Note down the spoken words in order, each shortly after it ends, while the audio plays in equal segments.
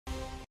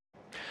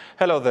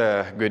Hello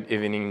there, good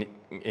evening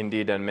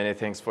indeed, and many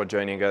thanks for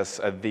joining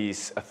us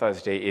this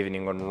Thursday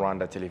evening on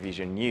Rwanda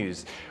Television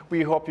News.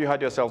 We hope you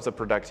had yourselves a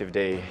productive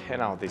day, and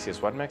now this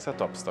is what makes our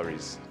top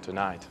stories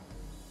tonight.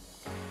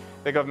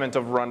 The government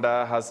of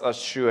Rwanda has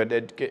assured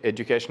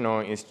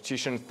educational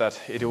institutions that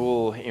it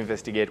will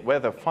investigate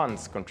whether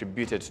funds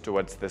contributed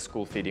towards the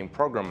school feeding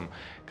program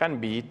can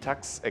be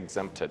tax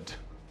exempted.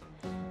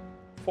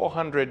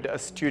 400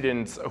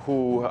 students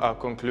who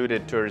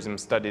concluded tourism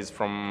studies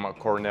from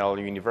Cornell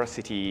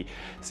University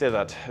say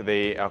that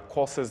the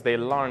courses they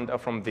learned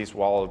from this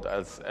world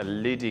as a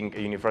leading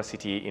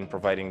university in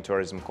providing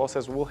tourism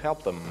courses will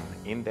help them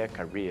in their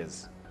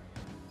careers.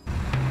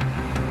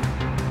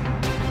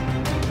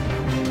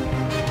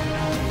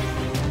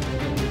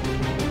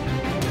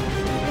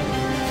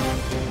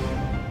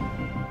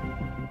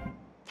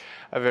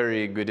 A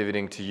very good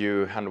evening to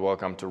you and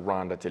welcome to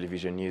Rwanda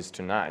Television News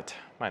tonight.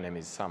 My name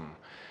is Sam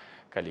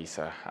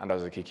Kalisa, and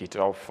as we kick it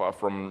off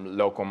from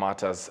local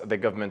matters, the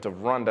government of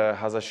Rwanda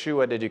has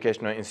assured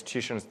educational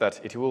institutions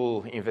that it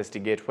will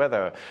investigate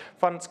whether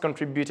funds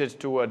contributed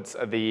towards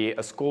the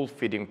school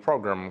feeding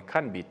program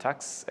can be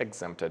tax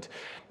exempted.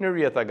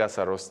 Nuria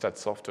Tagasaro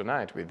starts off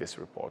tonight with this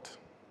report.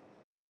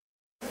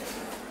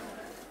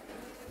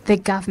 The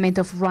government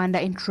of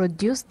Rwanda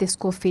introduced the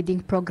school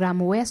feeding program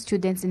where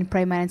students in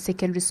primary and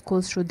secondary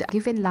schools should be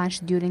given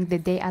lunch during the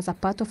day as a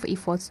part of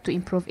efforts to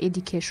improve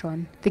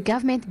education. The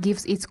government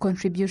gives its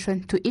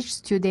contribution to each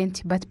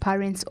student, but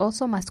parents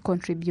also must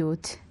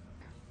contribute.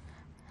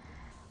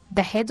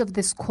 The head of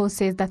the school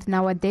says that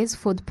nowadays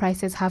food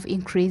prices have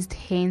increased,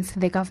 hence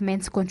the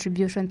government's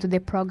contribution to the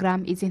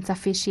program is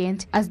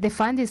insufficient as the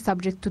fund is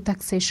subject to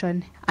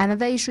taxation.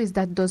 Another issue is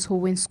that those who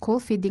win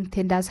school feeding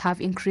tenders have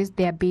increased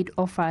their bid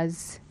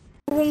offers.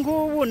 In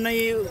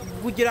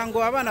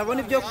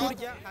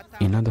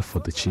order for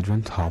the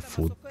children to have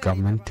food,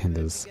 government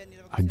tenders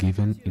are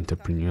given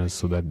entrepreneurs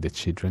so that the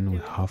children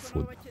will have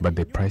food. But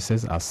the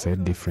prices are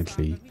set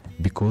differently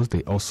because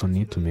they also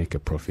need to make a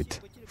profit.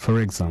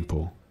 For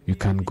example, you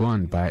can go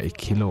and buy a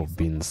kilo of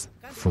beans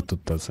for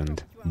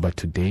 2,000, but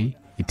today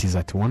it is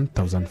at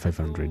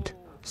 1,500.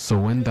 So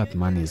when that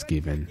money is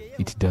given,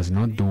 it does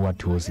not do what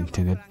it was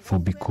intended for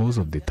because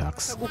of the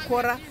tax.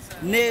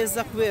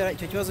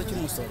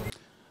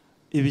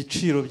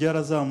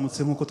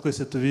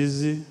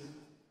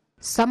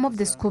 Some of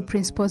the school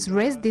principals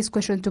raised this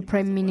question to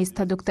Prime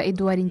Minister Dr.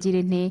 Edouard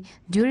Ngirente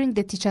during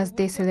the Teachers'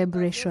 Day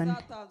celebration.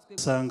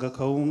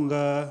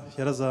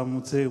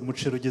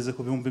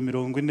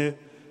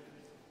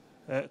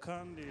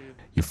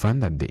 You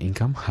find that the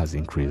income has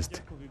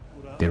increased.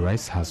 The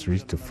rice has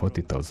reached to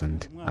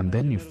 40,000, and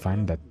then you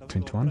find that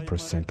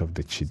 21% of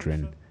the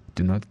children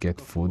do not get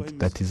food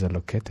that is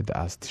allocated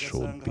as it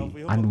should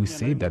be. And we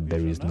say that there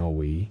is no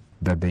way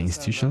that the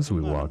institutions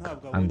will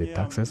work and the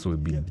taxes will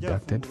be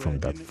deducted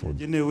from that food.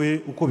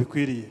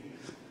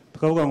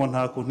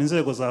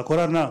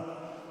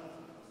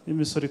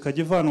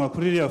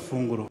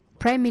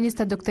 Prime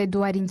Minister Dr.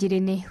 Edouard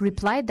Ngirente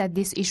replied that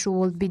this issue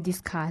will be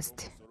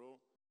discussed.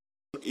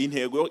 The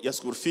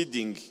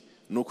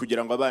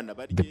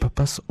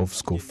purpose of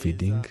school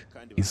feeding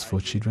is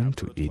for children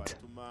to eat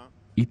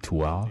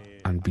well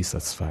and be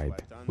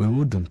satisfied. We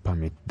wouldn't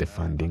permit the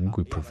funding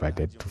we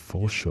provided to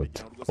fall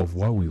short of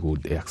what we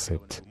would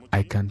accept.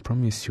 I can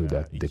promise you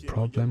that the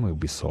problem will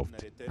be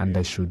solved, and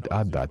I should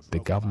add that the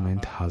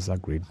government has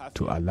agreed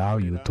to allow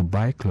you to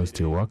buy close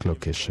to your work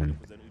location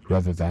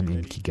rather than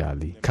in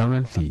Kigali.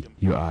 Currently,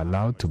 you are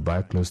allowed to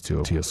buy close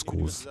to your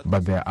schools,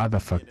 but there are other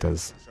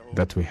factors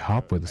that will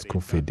help with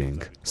school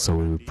feeding, so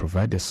we will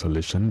provide a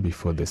solution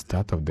before the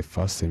start of the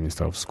first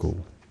semester of school.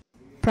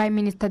 Prime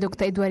Minister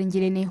Dr. Edouard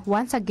Ngirente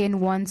once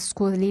again warns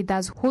school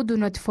leaders who do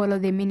not follow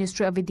the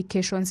Ministry of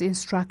Education's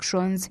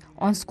instructions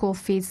on school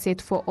fees set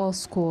for all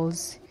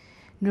schools.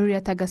 Nuria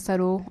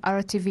Tagasaro,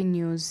 RTV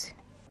News.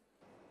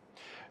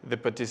 The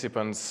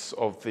participants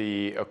of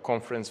the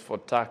Conference for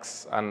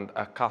Tax and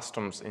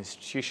Customs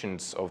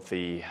Institutions of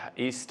the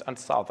East and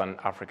Southern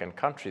African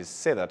countries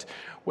say that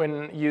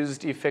when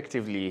used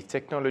effectively,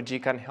 technology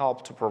can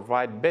help to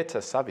provide better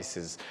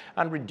services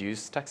and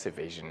reduce tax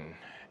evasion.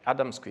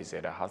 Adam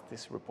Squizeda has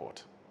this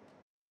report.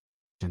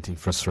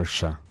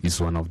 Infrastructure is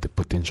one of the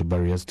potential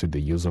barriers to the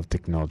use of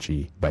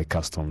technology by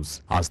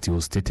customs, as it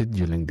was stated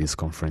during this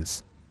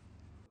conference.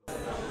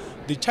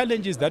 The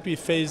challenges that we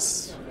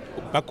face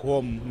back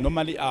home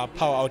normally are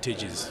power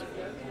outages.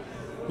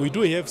 We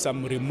do have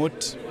some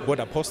remote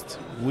border posts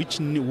which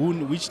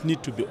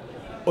need to be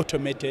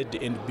automated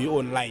and be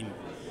online.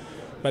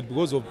 But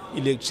because of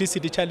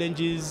electricity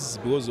challenges,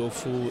 because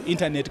of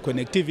internet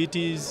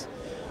connectivities,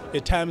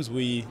 at times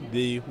we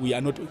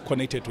are not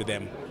connected to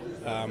them.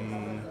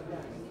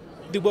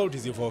 The world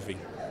is evolving.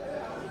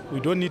 We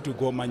don't need to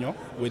go manual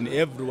when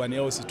everyone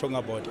else is talking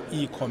about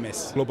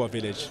e-commerce, global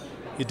village.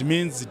 It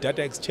means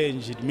data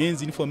exchange, it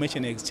means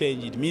information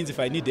exchange, it means if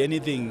I need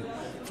anything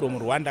from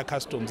Rwanda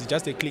Customs, it's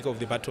just a click of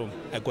the button,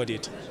 I got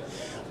it.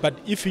 But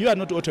if you are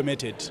not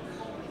automated,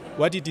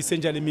 what it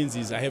essentially means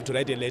is I have to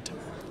write a letter,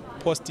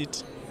 post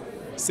it,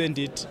 send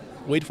it,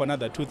 wait for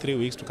another 2-3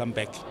 weeks to come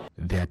back.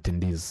 The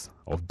attendees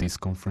of this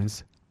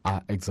conference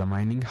are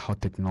examining how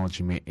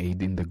technology may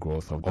aid in the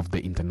growth of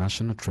the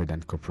international trade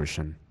and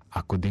cooperation.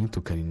 According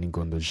to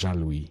Kaninigondo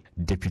Jean-Louis,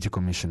 Deputy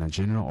Commissioner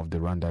General of the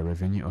Rwanda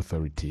Revenue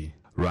Authority,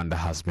 Rwanda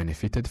has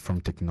benefited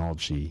from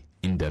technology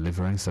in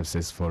delivering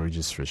successful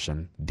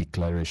registration,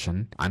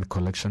 declaration, and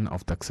collection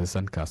of taxes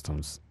and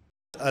customs.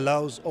 It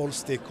allows all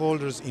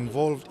stakeholders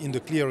involved in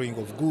the clearing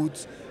of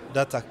goods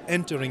that are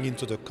entering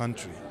into the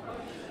country.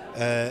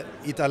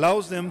 It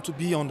allows them to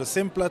be on the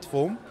same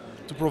platform,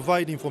 to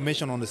provide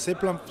information on the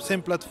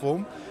same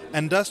platform,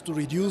 and thus to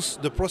reduce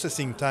the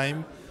processing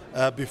time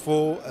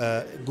before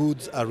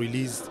goods are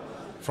released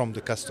from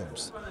the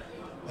customs.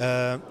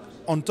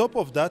 On top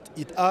of that,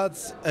 it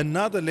adds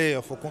another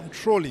layer for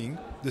controlling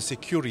the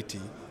security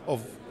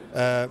of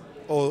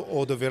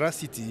or the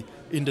veracity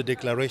in the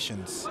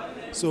declarations.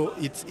 So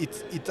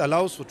it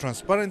allows for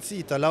transparency,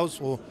 it allows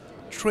for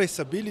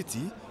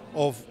traceability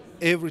of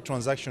every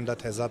transaction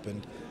that has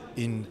happened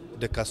in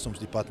the customs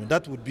department.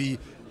 That would be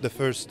the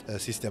first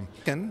system.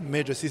 Second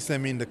major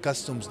system in the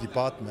customs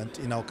department,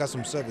 in our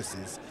customs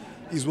services,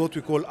 is what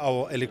we call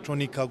our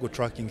electronic cargo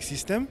tracking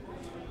system,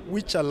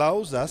 which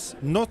allows us,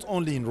 not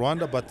only in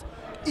Rwanda, but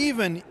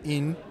even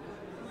in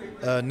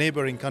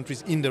neighboring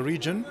countries in the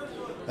region,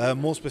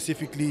 more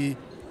specifically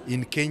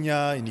in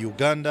Kenya, in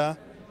Uganda.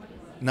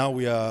 Now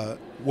we are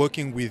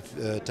working with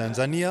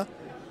Tanzania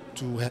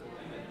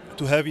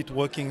to have it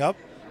working up.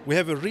 We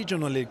have a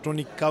regional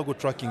electronic cargo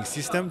tracking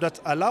system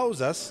that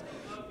allows us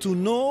to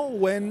know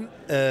when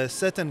a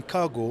certain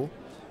cargo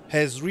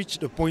has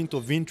reached a point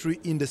of entry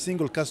in the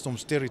single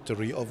customs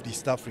territory of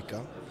East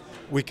Africa.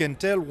 We can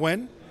tell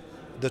when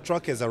the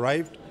truck has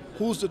arrived,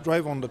 who's the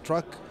driver on the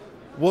truck,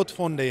 what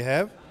phone they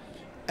have,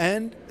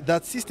 and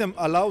that system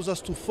allows us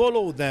to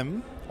follow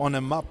them on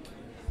a map.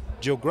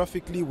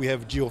 Geographically, we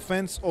have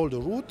geofence all the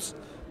routes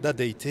that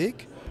they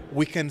take.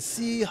 We can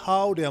see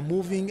how they are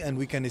moving, and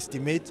we can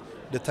estimate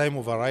the time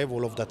of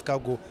arrival of that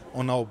cargo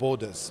on our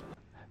borders.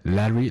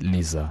 Larry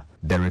Liza,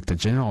 Director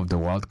General of the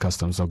World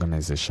Customs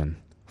Organization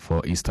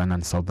for Eastern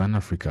and Southern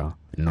Africa,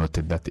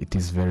 noted that it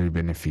is very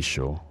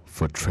beneficial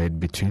for trade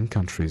between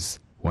countries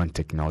when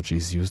technology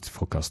is used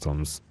for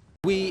customs.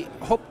 We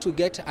hope to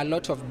get a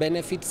lot of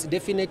benefits,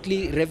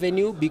 definitely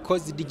revenue,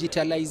 because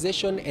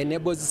digitalization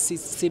enables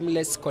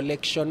seamless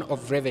collection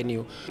of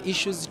revenue.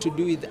 Issues to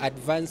do with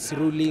advanced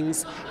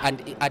rulings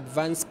and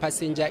advanced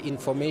passenger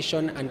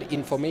information and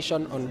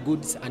information on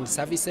goods and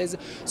services.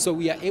 So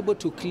we are able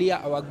to clear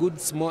our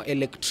goods more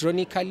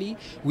electronically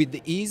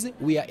with ease.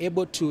 We are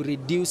able to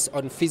reduce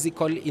on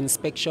physical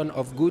inspection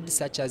of goods,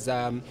 such as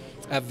a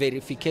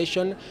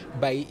verification,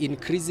 by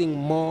increasing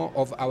more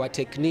of our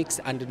techniques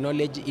and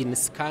knowledge in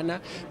scanner.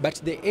 But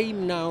the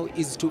aim now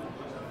is to,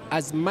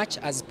 as much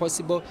as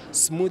possible,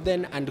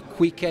 smoothen and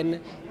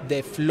quicken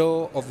the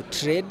flow of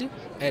trade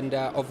and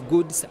of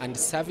goods and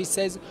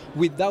services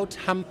without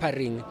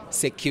hampering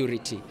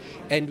security.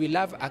 And we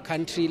love a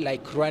country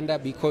like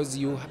Rwanda because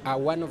you are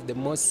one of the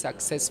most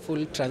successful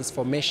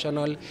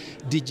transformational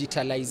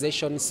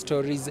digitalization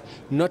stories,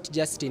 not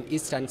just in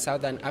East and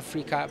Southern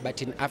Africa,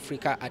 but in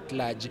Africa at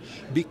large.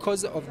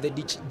 Because of the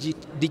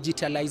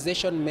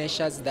digitalization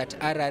measures that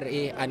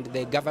RRA and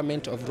the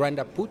government of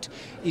Rwanda put,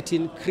 it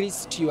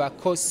increased your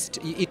cost,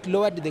 it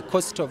lowered the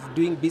cost of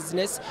doing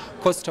business,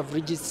 cost of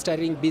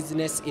registering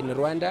business in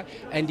Rwanda,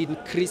 and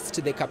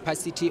increased the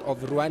capacity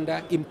of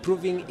Rwanda,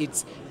 improving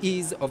its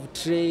ease of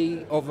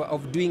trade,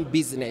 of doing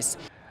business.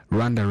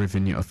 Rwanda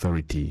Revenue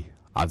Authority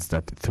adds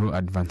that through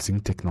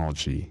advancing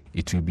technology,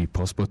 it will be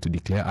possible to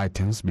declare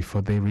items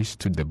before they reach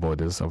to the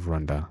borders of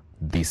Rwanda.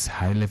 This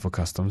high-level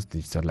customs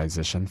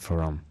digitalization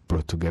forum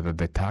brought together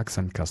the tax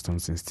and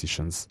customs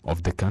institutions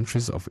of the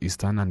countries of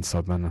Eastern and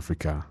Southern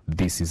Africa.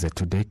 This is a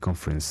two-day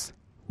conference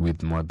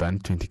with more than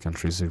 20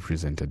 countries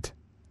represented.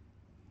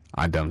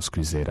 Adams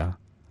Cruzeira,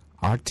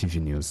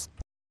 RTV News.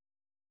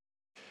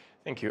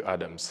 Thank you,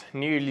 Adams.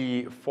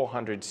 Nearly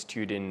 400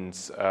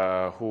 students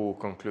who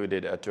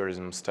concluded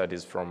tourism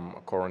studies from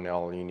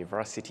Cornell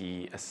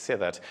University say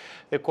that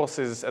the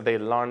courses they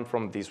learned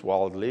from this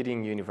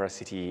world-leading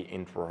university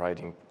in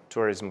providing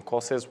tourism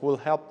courses will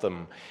help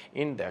them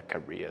in their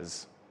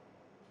careers.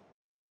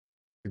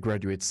 The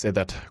graduates say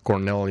that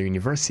Cornell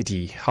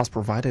University has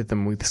provided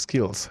them with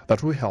skills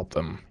that will help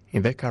them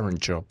in their current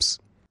jobs.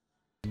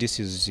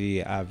 This is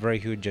a very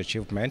huge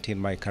achievement in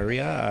my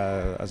career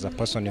as a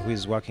person who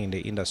is working in the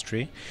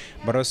industry,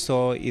 but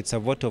also it's a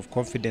vote of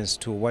confidence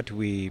to what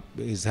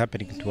is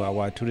happening to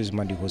our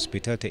tourism and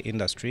hospitality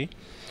industry.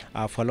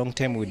 For a long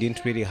time we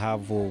didn't really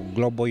have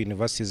global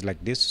universities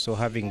like this, so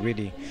having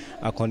really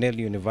Cornell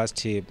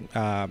University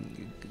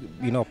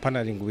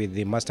partnering with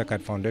the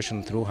MasterCard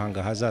Foundation through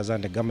Hanga Hazards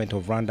and the government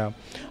of Rwanda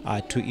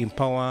to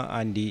empower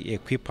and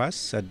equip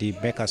us,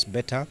 make us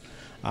better.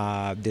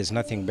 There's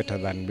nothing better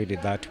than really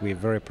that. We're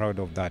very proud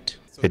of that.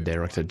 The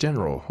Director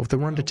General of the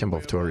Rwanda Chamber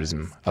of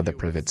Tourism at the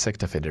Private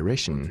Sector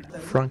Federation,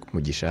 Frank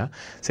Mugisha,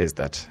 says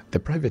that the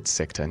private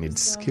sector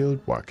needs skilled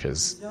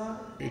workers.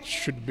 It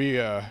should be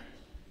a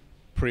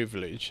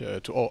privilege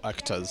to all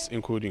actors,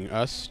 including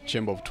us,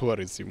 Chamber of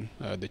Tourism.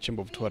 The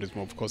Chamber of Tourism,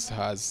 of course,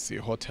 has the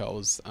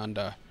hotels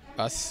under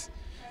us.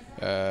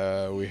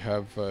 We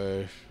have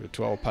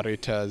tour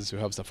operators, we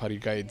have safari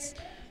guides,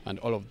 and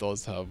all of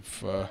those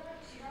have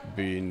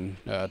been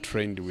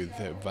trained with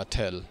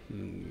Vatel,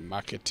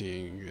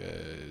 marketing,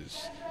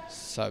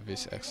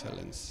 service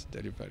excellence,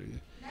 delivery.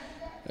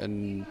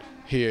 And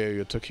here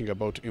you're talking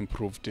about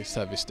improved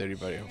service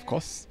delivery, of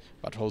course,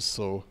 but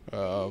also,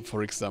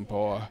 for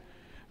example,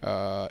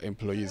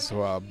 employees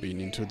who have been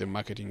into the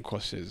marketing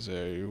courses,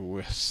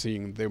 we're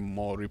seeing them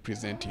more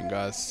representing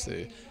us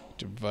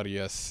to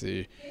various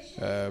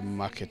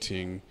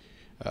marketing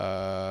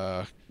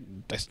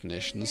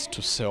destinations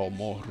to sell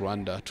more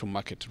Rwanda, to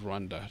market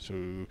Rwanda,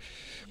 to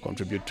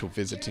contribute to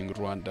visiting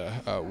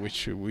Rwanda,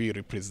 which we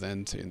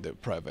represent in the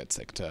private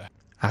sector.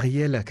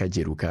 Ariela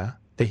Kajiruka,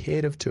 the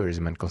head of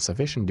Tourism and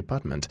Conservation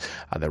Department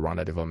at the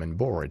Rwanda Development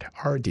Board,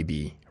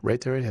 RDB,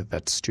 reiterated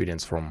that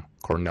students from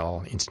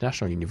Cornell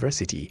International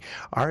University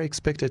are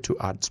expected to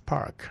add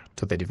spark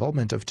to the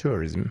development of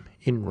tourism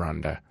in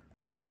Rwanda.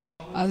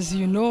 As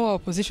you know, our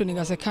positioning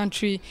as a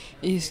country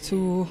is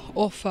to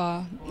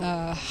offer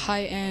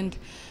high-end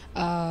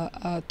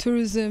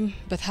tourism,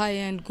 but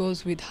high-end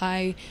goes with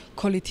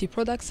high-quality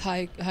products,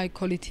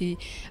 high-quality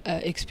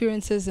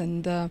experiences,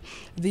 and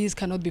these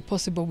cannot be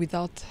possible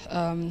without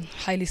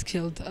highly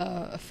skilled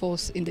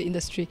force in the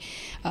industry.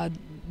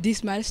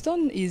 This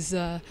milestone is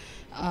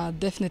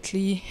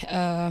definitely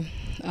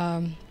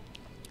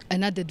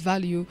an added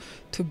value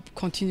to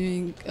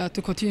continue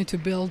to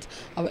build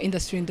our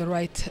industry in the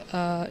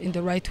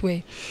right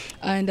way.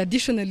 And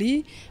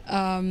additionally,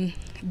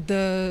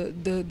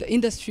 the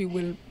industry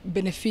will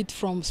benefit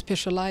from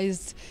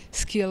specialized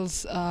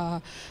skills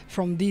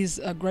from these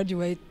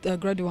graduates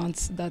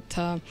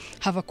that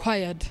have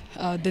acquired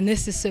the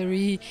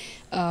necessary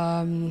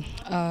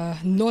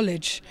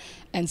knowledge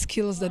and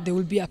skills that they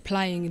will be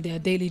applying in their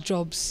daily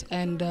jobs,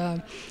 and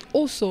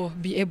also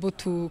be able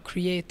to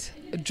create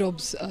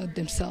jobs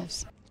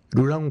themselves.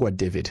 Rurangwa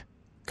David,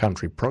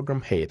 country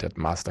program head at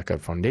Mastercard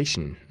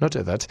Foundation,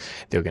 noted that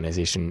the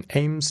organization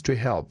aims to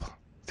help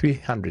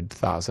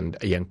 300,000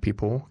 young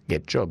people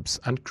get jobs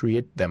and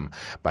create them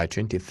by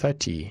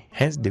 2030.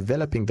 Hence,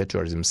 developing the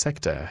tourism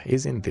sector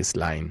is in this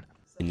line.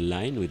 In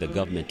line with the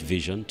government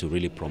vision to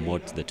really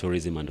promote the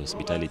tourism and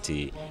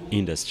hospitality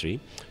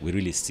industry, we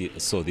really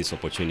saw this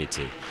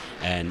opportunity,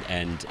 and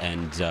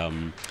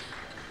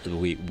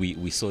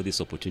we saw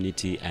this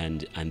opportunity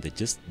and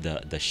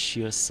the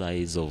sheer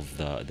size of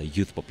the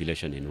youth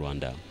population in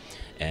Rwanda,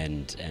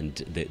 and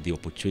the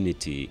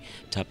opportunity,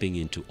 tapping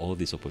into all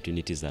these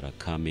opportunities that are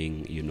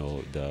coming, you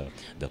know,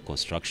 the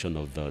construction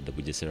of the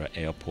Bugesera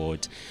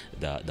airport,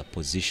 the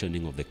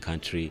positioning of the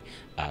country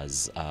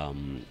as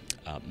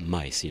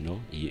MICE,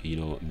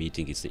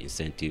 meeting its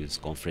incentives,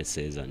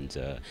 conferences,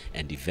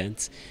 and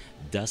events.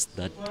 That's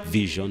that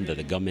vision that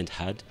the government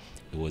had.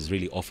 It was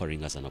really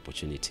offering us an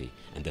opportunity,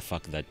 and the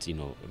fact that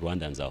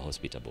Rwandans are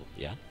hospitable.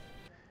 Yeah.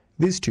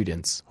 These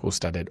students who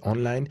studied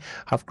online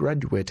have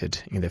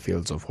graduated in the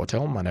fields of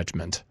hotel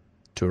management,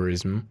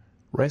 tourism,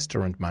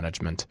 restaurant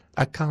management,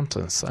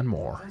 accountants, and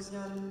more.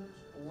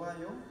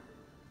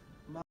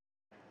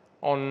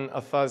 On a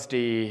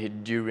Thursday,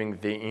 during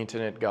the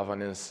Internet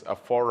Governance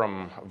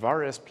Forum,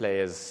 various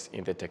players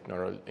in the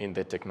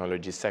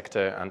technology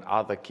sector and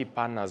other key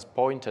partners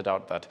pointed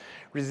out that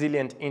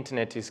resilient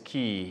Internet is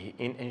key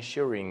in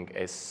ensuring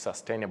a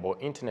sustainable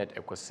Internet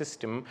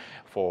ecosystem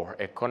for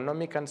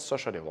economic and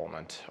social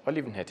development.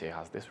 Olive Nete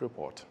has this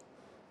report.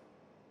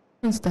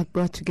 That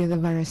brought together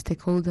various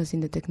stakeholders in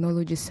the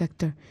technology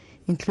sector,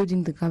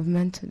 including the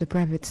government, the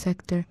private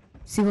sector,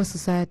 civil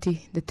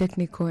society, the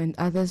technical, and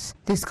others.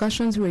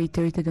 Discussions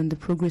reiterated on the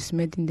progress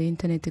made in the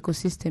internet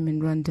ecosystem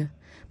in Rwanda,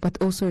 but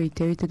also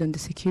reiterated on the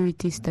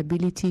security,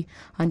 stability,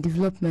 and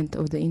development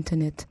of the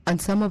internet, and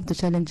some of the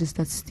challenges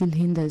that still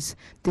hinders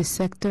this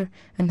sector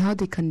and how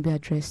they can be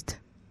addressed.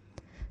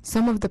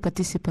 Some of the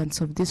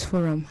participants of this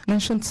forum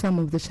mentioned some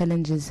of the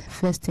challenges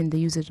faced in the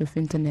usage of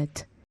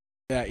internet.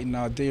 In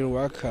our daily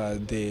work,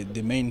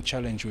 the main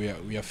challenge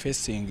we are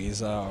facing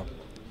is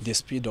the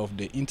speed of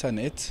the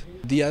internet.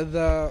 The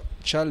other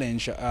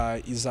challenge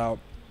is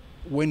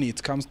when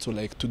it comes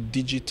to to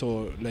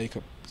digital,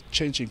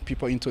 changing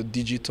people into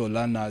digital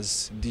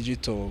learners,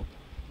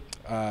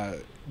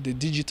 the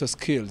digital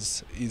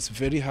skills is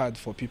very hard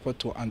for people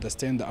to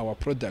understand our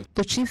product.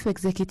 The Chief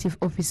Executive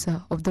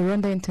Officer of the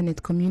Rwanda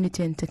Internet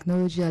Community and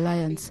Technology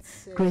Alliance,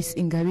 Grace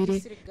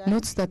Ingabire,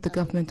 notes that the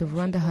government of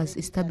Rwanda has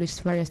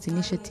established various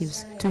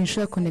initiatives to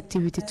ensure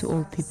connectivity to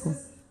all people.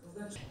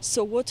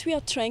 So what we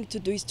are trying to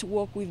do is to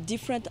work with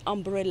different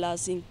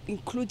umbrellas,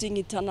 including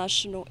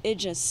international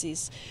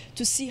agencies,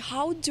 to see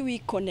how do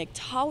we connect,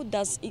 how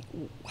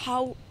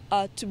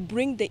to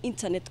bring the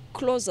internet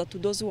closer to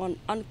those who are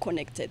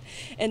unconnected.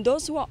 And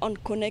those who are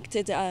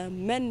unconnected are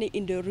mainly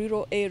in the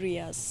rural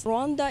areas.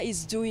 Rwanda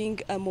is doing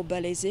a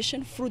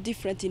mobilization through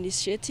different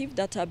initiatives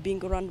that are being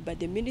run by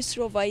the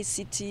Ministry of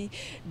ICT,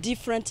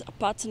 different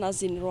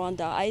partners in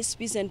Rwanda,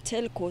 ISPs and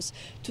telcos,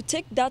 to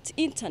take that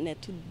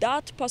internet to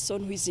that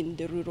person who is in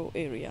the rural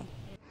area.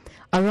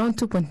 Around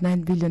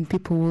 2.9 billion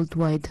people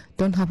worldwide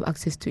don't have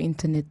access to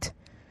internet.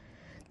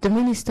 The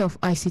Minister of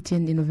ICT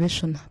and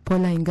Innovation,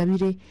 Paula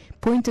Ingabire,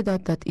 pointed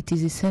out that it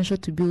is essential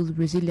to build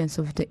resilience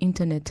of the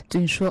internet to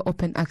ensure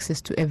open access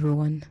to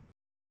everyone.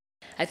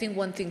 I think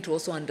one thing to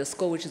also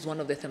underscore, which is one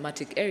of the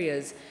thematic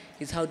areas,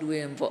 is how do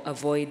we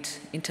avoid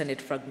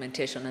internet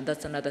fragmentation? And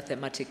that's another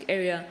thematic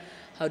area.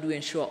 How do we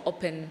ensure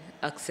open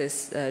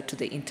access to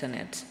the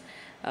internet?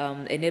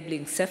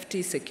 Enabling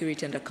safety,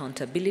 security, and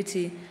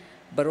accountability,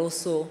 but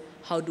also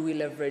how do we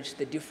leverage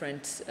the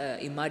different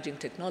emerging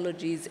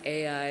technologies,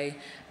 AI,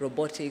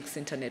 robotics,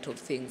 Internet of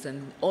Things.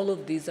 And all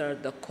of these are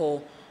the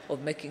core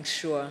of making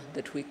sure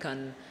that we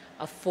can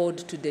afford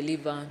to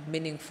deliver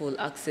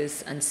meaningful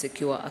access and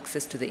secure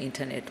access to the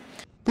internet.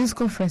 This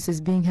conference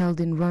is being held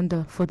in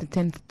Rwanda for the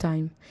 10th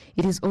time.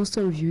 It is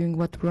also reviewing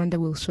what Rwanda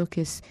will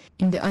showcase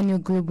in the annual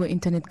Global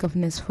Internet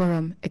Governance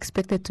Forum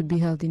expected to be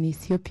held in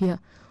Ethiopia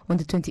on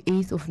the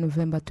 28th of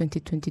November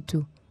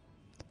 2022.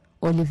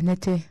 Olive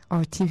Nete,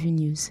 RTV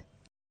News.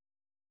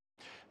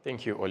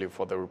 Thank you, Olive,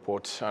 for the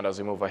report. And as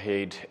we move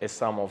ahead, a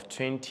sum of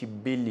 20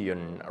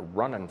 billion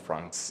Rwandan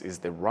francs is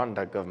the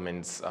Rwanda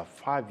government's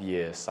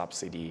 5-year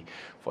subsidy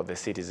for the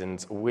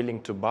citizens willing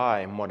to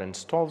buy modern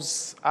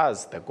stoves,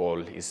 as the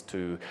goal is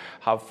to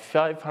have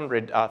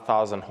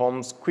 500,000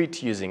 homes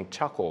quit using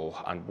charcoal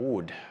and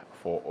wood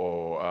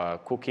for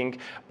cooking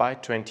by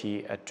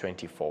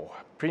 2024.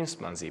 Prince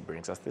Manzi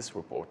brings us this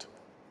report.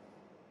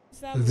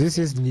 This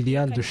is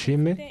Liliane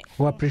Dushime,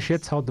 who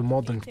appreciates how the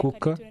modern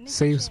cooker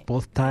saves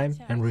both time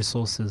and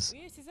resources.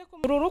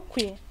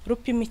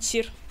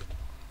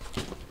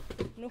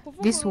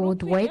 This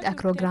would weigh a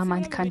kilogram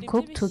and can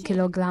cook 2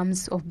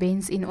 kilograms of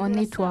beans in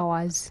only 2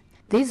 hours.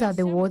 These are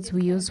the woods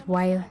we use,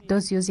 while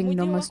those using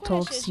normal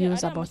stoves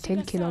use about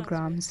 10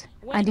 kilograms.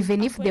 And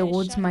even if the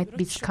woods might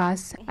be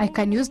scarce, I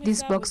can use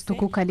this box to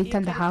cook 1.5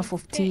 liters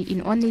of tea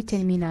in only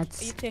 10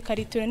 minutes.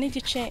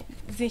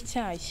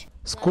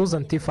 Schools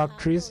and tea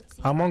factories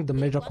are among the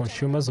major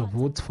consumers of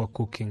wood for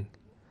cooking.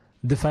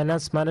 The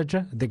finance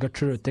manager at the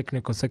Gachuro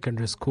Technical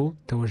Secondary School,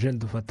 Theogene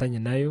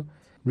Dufatanye-Nayo,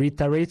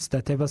 reiterates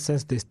that ever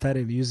since they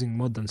started using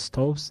modern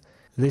stoves,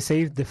 they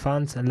saved the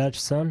funds a large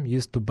sum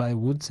used to buy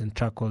woods and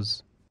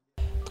charcoals.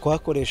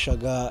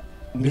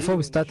 Before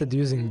we started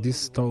using these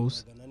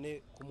stoves,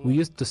 we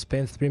used to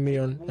spend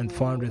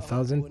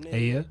 3,400,000 a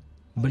year,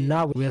 but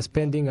now we are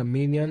spending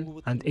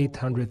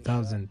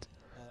 1,800,000.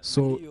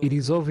 So it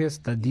is obvious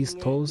that these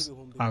stoves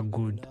are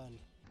good.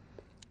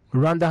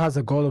 Rwanda has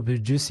a goal of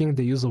reducing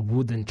the use of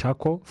wood and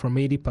charcoal from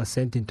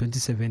 80% in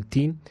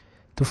 2017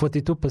 to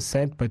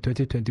 42% by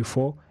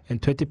 2024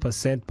 and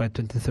 20% by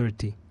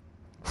 2030.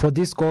 For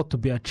this goal to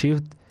be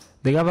achieved,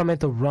 the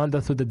government of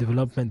Rwanda, through the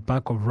Development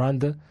Bank of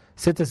Rwanda,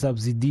 set a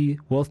subsidy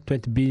worth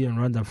 20 billion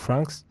Rwandan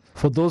francs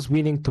for those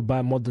willing to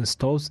buy modern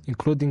stoves,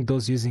 including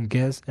those using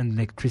gas and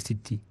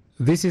electricity.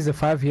 This is a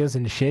 5-year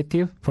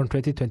initiative from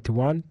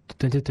 2021 to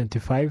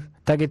 2025,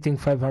 targeting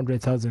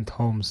 500,000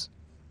 homes.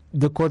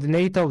 The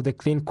coordinator of the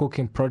Clean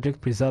Cooking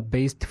Project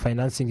result-based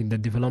financing in the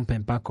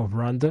Development Bank of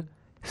Rwanda,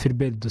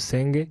 Philbert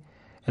Dusenge,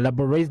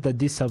 elaborates that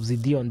this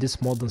subsidy on these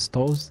modern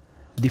stoves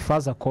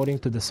differs according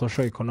to the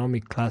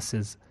socio-economic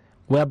classes,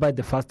 whereby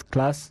the first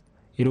class,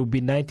 it will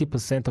be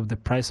 90% of the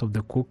price of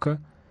the cooker,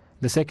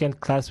 the second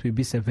class will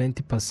be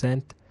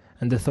 70%,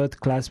 and the third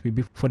class will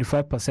be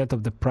 45%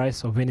 of the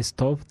price of any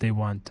stove they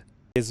want.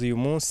 Until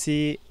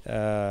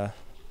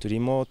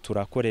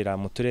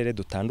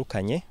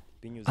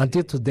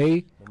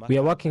today, we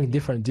are working in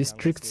different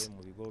districts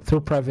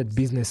through private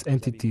business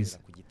entities.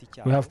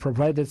 We have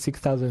provided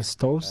 6,000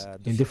 stoves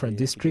in different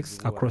districts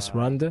across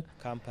Rwanda,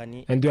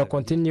 and we are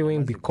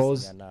continuing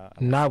because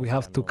now we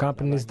have 2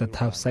 companies that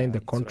have signed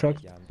the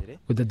contract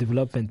with the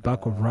Development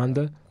Bank of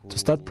Rwanda to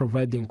start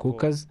providing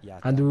cookers,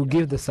 and we will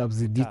give the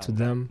subsidy to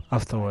them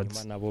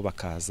afterwards.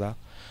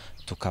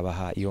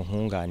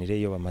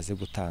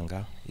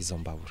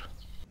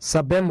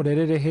 Sabe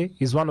Murererehe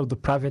is one of the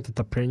private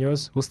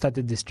entrepreneurs who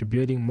started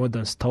distributing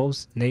modern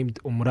stoves named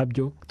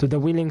Umurabyo to the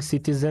willing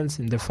citizens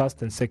in the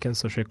first and second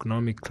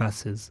socioeconomic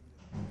classes.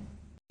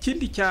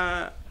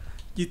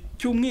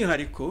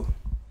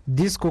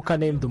 This cooker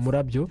named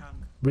Umurabyo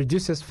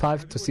reduces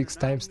 5 to 6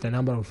 times the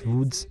number of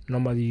woods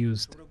normally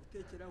used.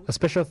 A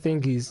special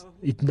thing is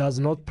it does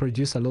not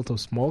produce a lot of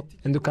smoke,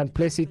 and you can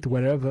place it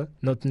wherever,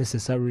 not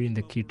necessarily in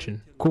the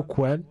kitchen. Cook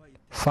well,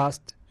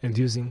 fast, and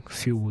using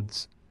few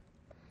woods.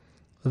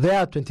 There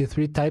are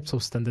 23 types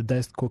of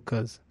standardized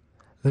cookers.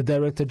 The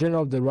Director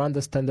General of the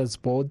Rwanda Standards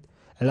Board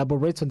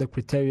elaborates on the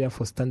criteria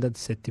for standard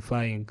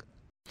certifying.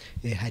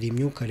 There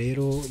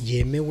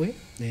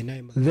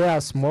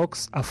are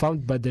smokes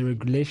affirmed by the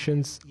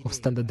regulations of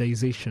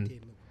standardization,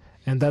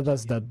 and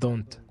others that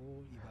don't.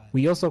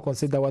 We also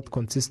consider what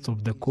consists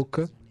of the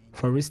cooker,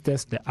 for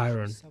instance the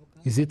iron.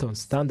 Is it on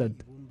standard?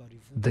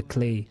 The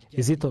clay,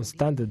 is it on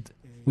standard?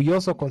 We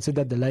also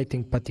consider the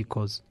lighting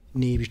particles.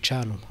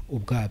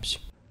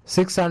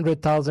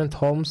 600,000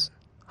 homes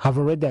have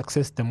already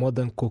accessed the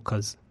modern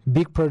cookers.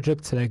 Big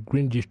projects like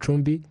Green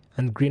Gicumbi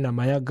and Green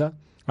Amayaga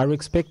are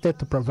expected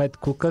to provide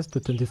cookers to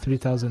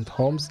 23,000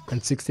 homes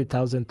and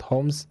 60,000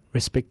 homes,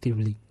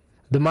 respectively.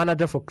 The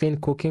manager for clean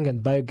cooking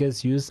and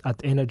biogas use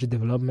at Energy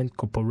Development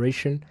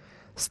Corporation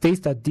states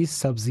that this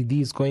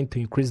subsidy is going to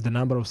increase the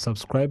number of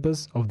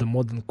subscribers of the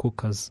modern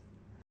cookers.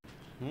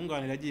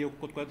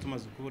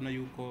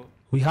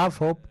 We have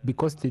hope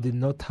because it did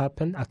not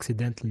happen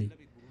accidentally.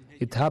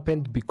 It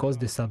happened because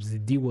the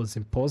subsidy was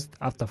imposed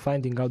after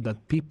finding out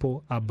that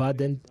people are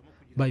burdened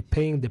by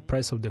paying the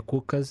price of the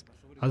cookers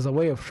as a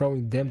way of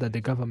showing them that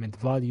the government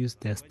values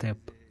their step.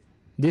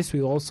 This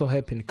will also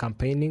help in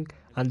campaigning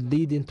and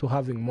lead into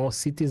having more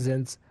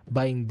citizens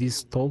buying these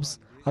stoves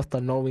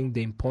after knowing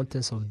the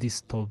importance of these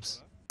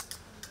stoves.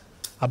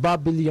 About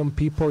 1 billion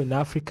people in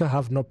Africa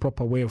have no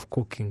proper way of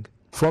cooking.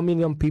 4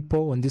 million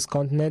people on this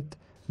continent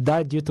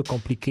died due to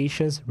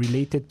complications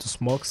related to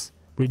smokes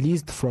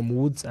released from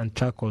woods and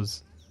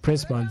charcoals.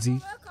 Prince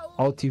Manzi,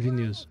 ALTV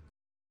News.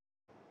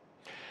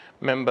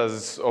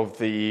 Members of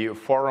the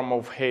Forum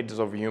of Heads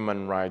of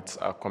Human Rights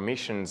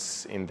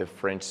Commissions in the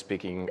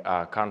French-speaking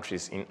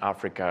countries in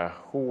Africa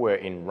who were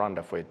in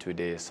Rwanda for a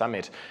two-day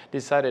summit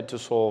decided to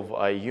solve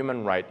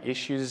human rights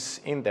issues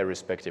in their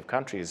respective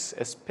countries,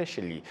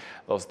 especially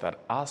those that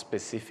are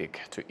specific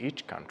to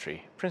each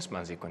country. Prince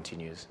Manzi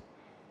continues.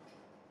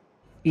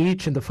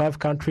 Each of the 5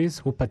 countries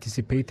who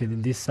participated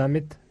in this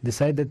summit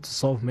decided to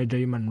solve major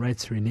human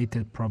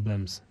rights-related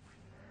problems.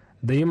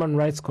 The Human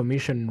Rights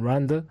Commission in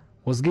Rwanda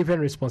was given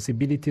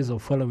responsibilities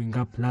of following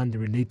up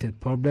land-related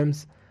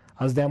problems,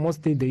 as they are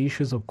mostly the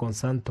issues of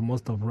concern to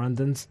most of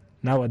Rwandans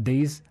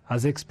nowadays,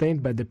 as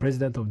explained by the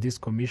president of this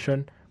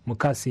commission,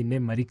 Mukasine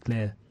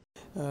Marie-Claire.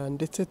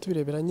 ndetse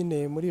tubirebera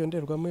nyine muri iyo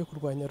ndorerwamo yo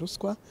kurwanya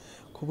ruswa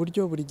ku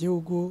buryo buri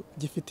gihugu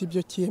gifite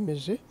ibyo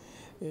cyiyemeje.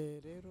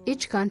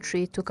 Each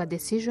country took a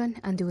decision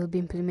and it will be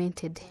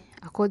implemented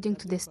according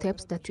to the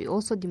steps that we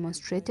also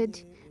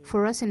demonstrated.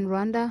 For us in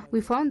Rwanda,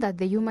 we found that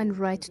the human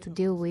right to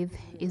deal with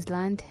is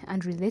land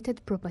and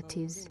related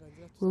properties.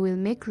 We will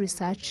make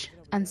research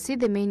and see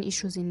the main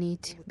issues in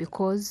it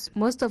because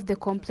most of the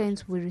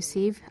complaints we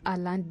receive are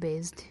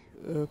land-based.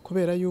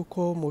 Kubera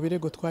yuko mu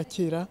birego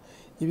twakira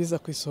ibiza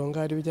ku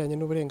isonga ari bijyanye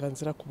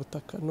n'uburenganzira ku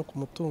butaka no ku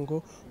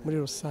mutungo muri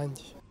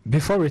rusange.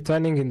 Before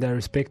returning in their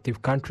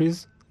respective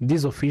countries,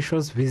 these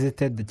officials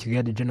visited the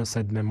Kigali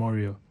Genocide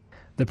Memorial.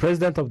 The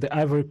president of the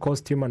Ivory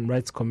Coast Human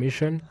Rights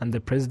Commission and the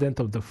president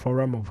of the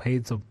Forum of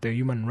Heads of the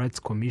Human Rights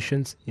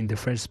Commissions in the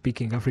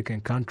French-speaking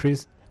African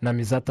countries,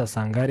 Namizata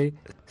Sangare,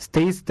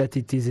 states that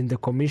it is in the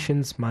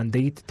Commission's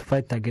mandate to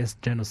fight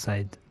against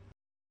genocide.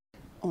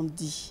 On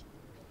dit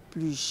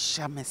plus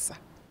jamais ça.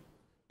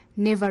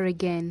 Never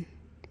again.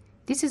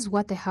 This is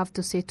what I have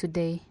to say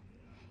today.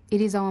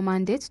 It is our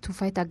mandate to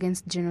fight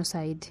against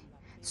genocide.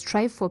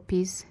 Strive for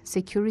peace,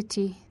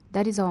 security.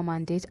 That is our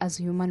mandate as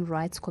human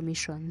rights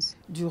commissions.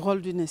 Du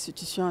rôle d'une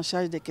institution en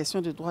charge des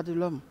questions des droits de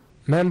l'homme.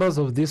 Members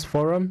of this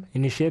forum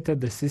initiated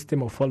the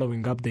system of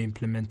following up the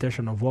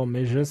implementation of all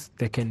measures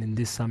taken in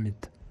this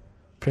summit.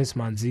 Prince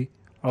Manzi,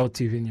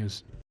 ALTV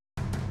News.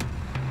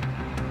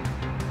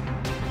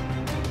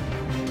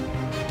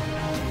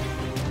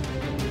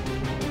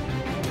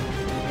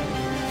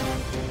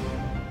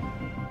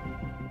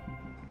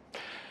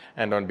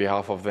 And on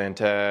behalf of the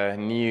entire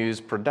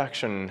news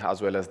production,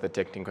 as well as the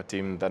technical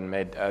team that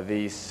made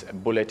this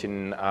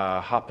bulletin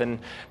happen,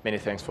 many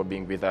thanks for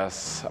being with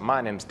us.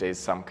 My name is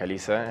Sam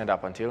Kalisa, and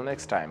up until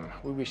next time,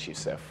 we wish you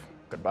safe.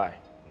 Goodbye.